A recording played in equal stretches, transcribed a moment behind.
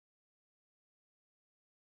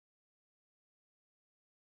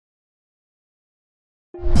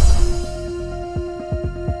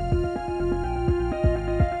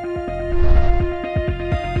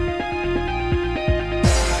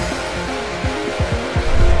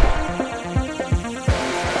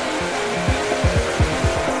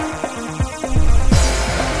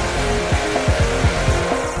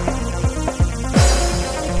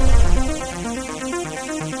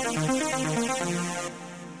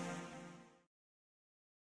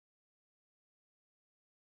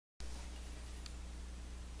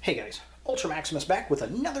Hey guys, Ultra Maximus back with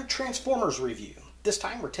another Transformers review. This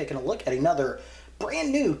time we're taking a look at another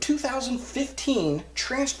brand new 2015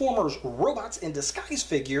 Transformers Robots in Disguise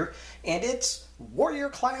figure, and it's Warrior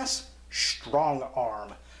Class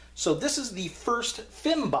Strongarm. So this is the first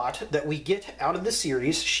Fembot that we get out of the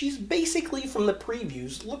series. She's basically, from the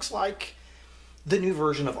previews, looks like the new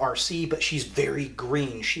version of RC, but she's very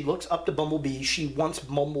green. She looks up to Bumblebee. She wants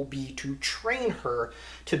Bumblebee to train her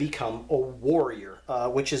to become a warrior,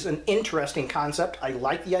 which is an interesting concept. I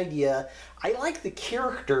like the idea. I like the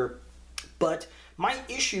character, but my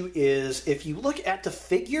issue is if you look at the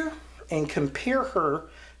figure and compare her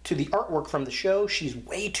to the artwork from the show, she's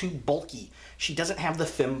way too bulky. She doesn't have the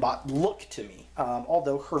Fembot look to me,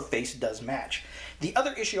 although her face does match. The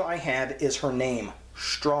other issue I have is her name,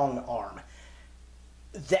 Strongarm.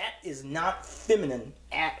 That is not feminine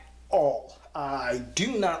at all. I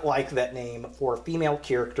do not like that name for a female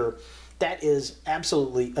character. That is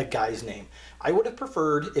absolutely a guy's name. I would have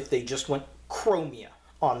preferred if they just went Chromia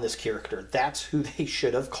on this character. That's who they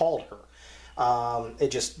should have called her. It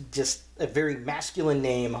just a very masculine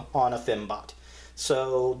name on a Fembot.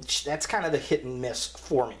 So that's kind of the hit and miss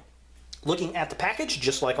for me. Looking at the package,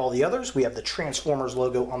 just like all the others, we have the Transformers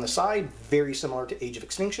logo on the side, very similar to Age of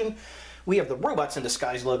Extinction. We have the Robots in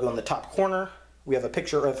Disguise logo in the top corner. We have a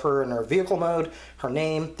picture of her in her vehicle mode, her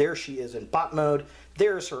name. There she is in bot mode.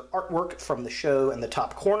 There's her artwork from the show in the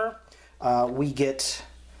top corner. We get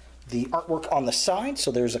the artwork on the side,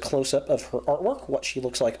 so there's a close-up of her artwork, what she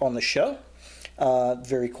looks like on the show.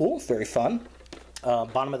 Very cool, very fun.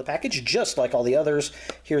 Bottom of the package, just like all the others.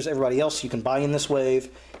 Here's everybody else you can buy in this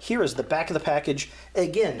wave. Here is the back of the package.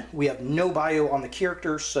 Again, we have no bio on the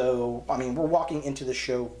character, so, I mean, we're walking into the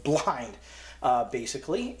show blind,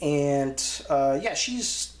 basically. And, yeah,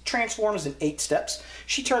 she's transforms in 8 steps.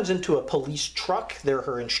 She turns into a police truck. There are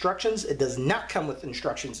her instructions. It does not come with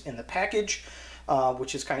instructions in the package,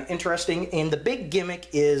 which is kind of interesting. And the big gimmick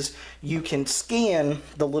is you can scan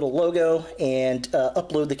the little logo and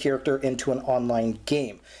upload the character into an online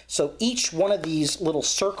game. So each one of these little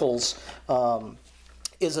circles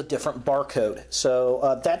is a different barcode.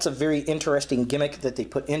 So that's a very interesting gimmick that they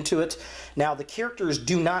put into it. Now the characters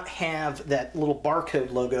do not have that little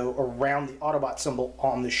barcode logo around the Autobot symbol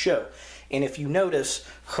on the show. And if you notice,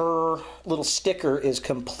 her little sticker is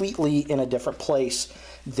completely in a different place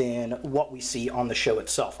than what we see on the show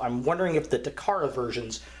itself. I'm wondering if the Takara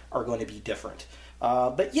versions are going to be different.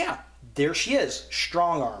 But yeah, there she is,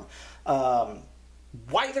 Strongarm.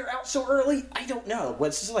 Why they're out so early, I don't know.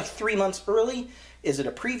 Was this like 3 months early? Is it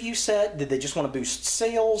a preview set? Did they just want to boost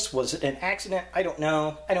sales? Was it an accident? I don't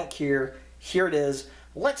know. I don't care. Here it is.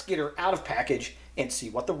 Let's get her out of package and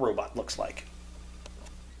see what the robot looks like.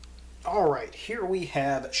 Alright, here we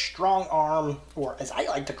have Strongarm, or as I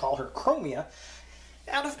like to call her, Chromia,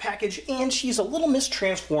 out of package, and she's a little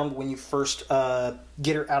mistransformed when you first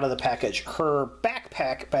get her out of the package. Her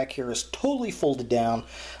backpack back here is totally folded down.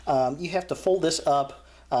 You have to fold this up,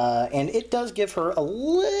 and it does give her a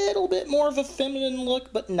little bit more of a feminine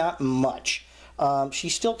look, but not much.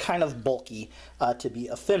 She's still kind of bulky to be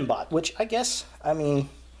a Fembot, which I guess, I mean,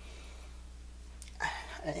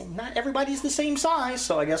 not everybody's the same size,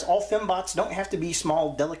 so I guess all Fembots don't have to be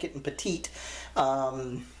small, delicate, and petite.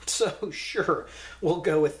 So sure, we'll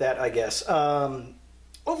go with that, I guess.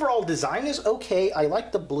 Overall design is okay. I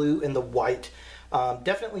like the blue and the white.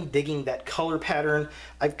 Definitely digging that color pattern.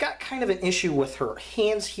 I've got kind of an issue with her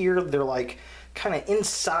hands here. They're like kind of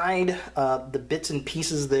inside the bits and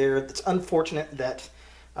pieces there. It's unfortunate that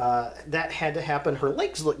that had to happen. Her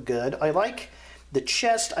legs look good. I like the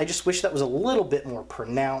chest. I just wish that was a little bit more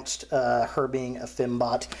pronounced, her being a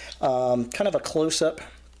Fembot. Kind of a close-up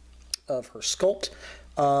of her sculpt.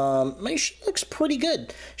 She looks pretty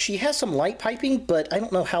good. She has some light piping, but I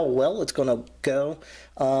don't know how well it's going to go.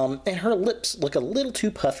 And her lips look a little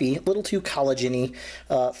too puffy, a little too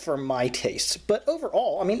collagen-y for my tastes. But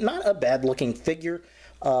overall, I mean, not a bad-looking figure.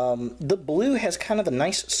 The blue has kind of a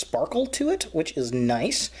nice sparkle to it, which is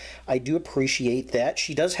nice. I do appreciate that.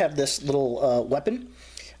 She does have this little weapon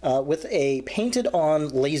with a painted-on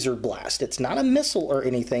laser blast. It's not a missile or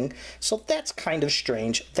anything, so that's kind of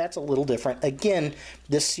strange. That's a little different. Again,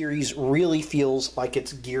 this series really feels like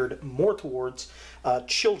it's geared more towards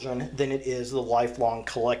children than it is the lifelong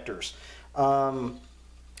collectors.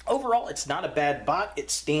 Overall, it's not a bad bot. It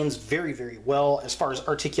stands very, very well. As far as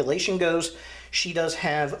articulation goes, she does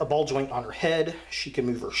have a ball joint on her head. She can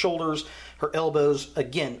move her shoulders, her elbows.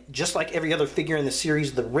 Again, just like every other figure in the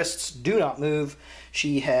series, the wrists do not move.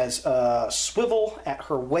 She has a swivel at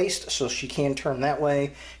her waist, so she can turn that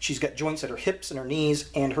way. She's got joints at her hips and her knees,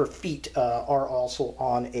 and her feet are also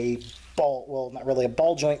on a ball, well, not really a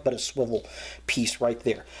ball joint, but a swivel piece right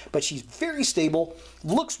there. But she's very stable,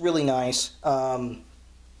 looks really nice.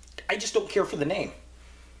 I just don't care for the name.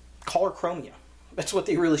 Call her Chromia. That's what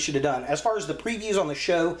they really should have done. As far as the previews on the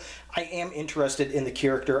show, I am interested in the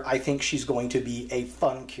character. I think she's going to be a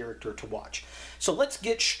fun character to watch. So let's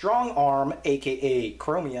get Strongarm, aka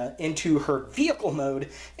Chromia, into her vehicle mode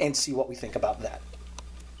and see what we think about that.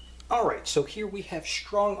 Alright, so here we have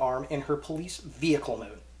Strongarm in her police vehicle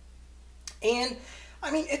mode. And I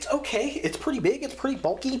mean, it's okay. It's pretty big. It's pretty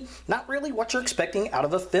bulky. Not really what you're expecting out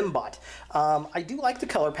of a Fembot. I do like the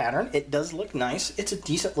color pattern. It does look nice. It's a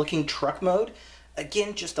decent looking truck mode.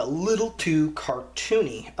 Again, just a little too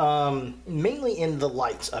cartoony, mainly in the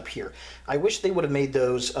lights up here. I wish they would have made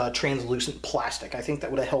those translucent plastic. I think that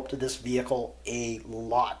would have helped this vehicle a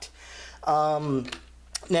lot.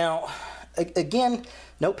 Now, again,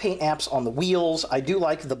 no paint apps on the wheels. I do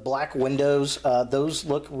like the black windows. Those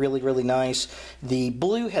look really, really nice. The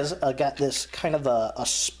blue has got this kind of a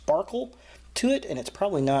sparkle to it, and it's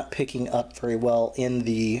probably not picking up very well in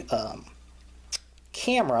the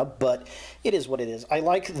camera, but it is what it is. I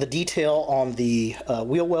like the detail on the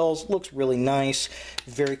wheel wells. Looks really nice.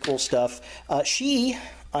 Very cool stuff. She,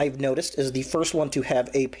 I've noticed, is the first one to have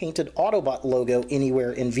a painted Autobot logo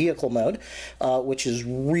anywhere in vehicle mode, which is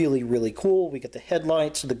really, really cool. We get the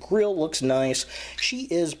headlights. The grille looks nice. She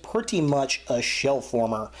is pretty much a shell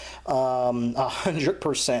former,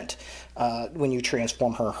 100%. When you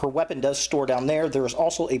transform her. Her weapon does store down there. There is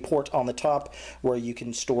also a port on the top where you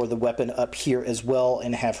can store the weapon up here as well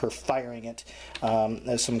and have her firing it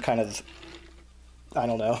as some kind of, I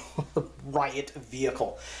don't know, riot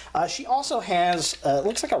vehicle. She also has,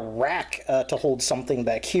 looks like a rack to hold something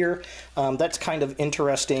back here. That's kind of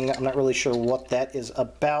interesting. I'm not really sure what that is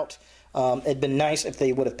about. It'd been nice if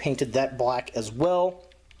they would have painted that black as well,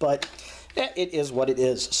 but it is what it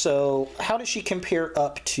is. So how does she compare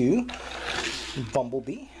up to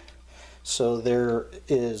Bumblebee? So there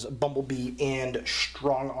is Bumblebee and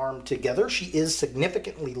Strongarm together. She is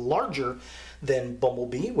significantly larger than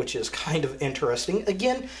Bumblebee, which is kind of interesting.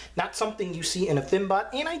 Again, not something you see in a Fembot,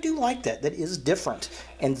 and I do like that. That is different.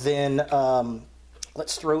 And then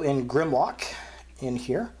let's throw in Grimlock in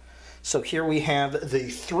here. So here we have the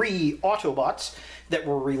 3 Autobots that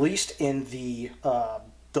were released in the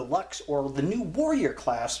Deluxe or the new Warrior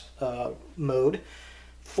class mode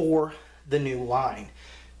for the new line.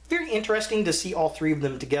 Very interesting to see all 3 of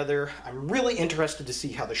them together. I'm really interested to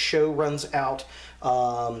see how the show runs out,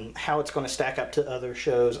 how it's going to stack up to other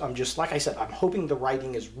shows. I'm just, like I said, I'm hoping the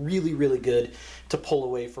writing is really, really good to pull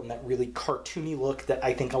away from that really cartoony look that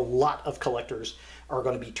I think a lot of collectors are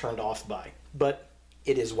going to be turned off by. But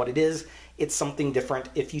it is what it is. It's something different.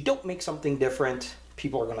 If you don't make something different,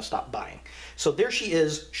 people are going to stop buying. So there she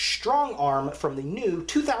is, Strongarm from the new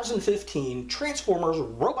 2015 Transformers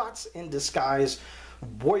Robots in Disguise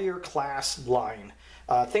Warrior class line.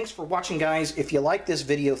 Thanks for watching, guys. If you like this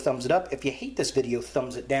video, thumbs it up. If you hate this video,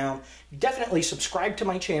 thumbs it down. Definitely subscribe to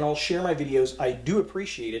my channel, share my videos. I do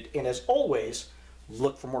appreciate it. And as always,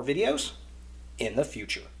 look for more videos in the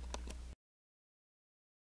future.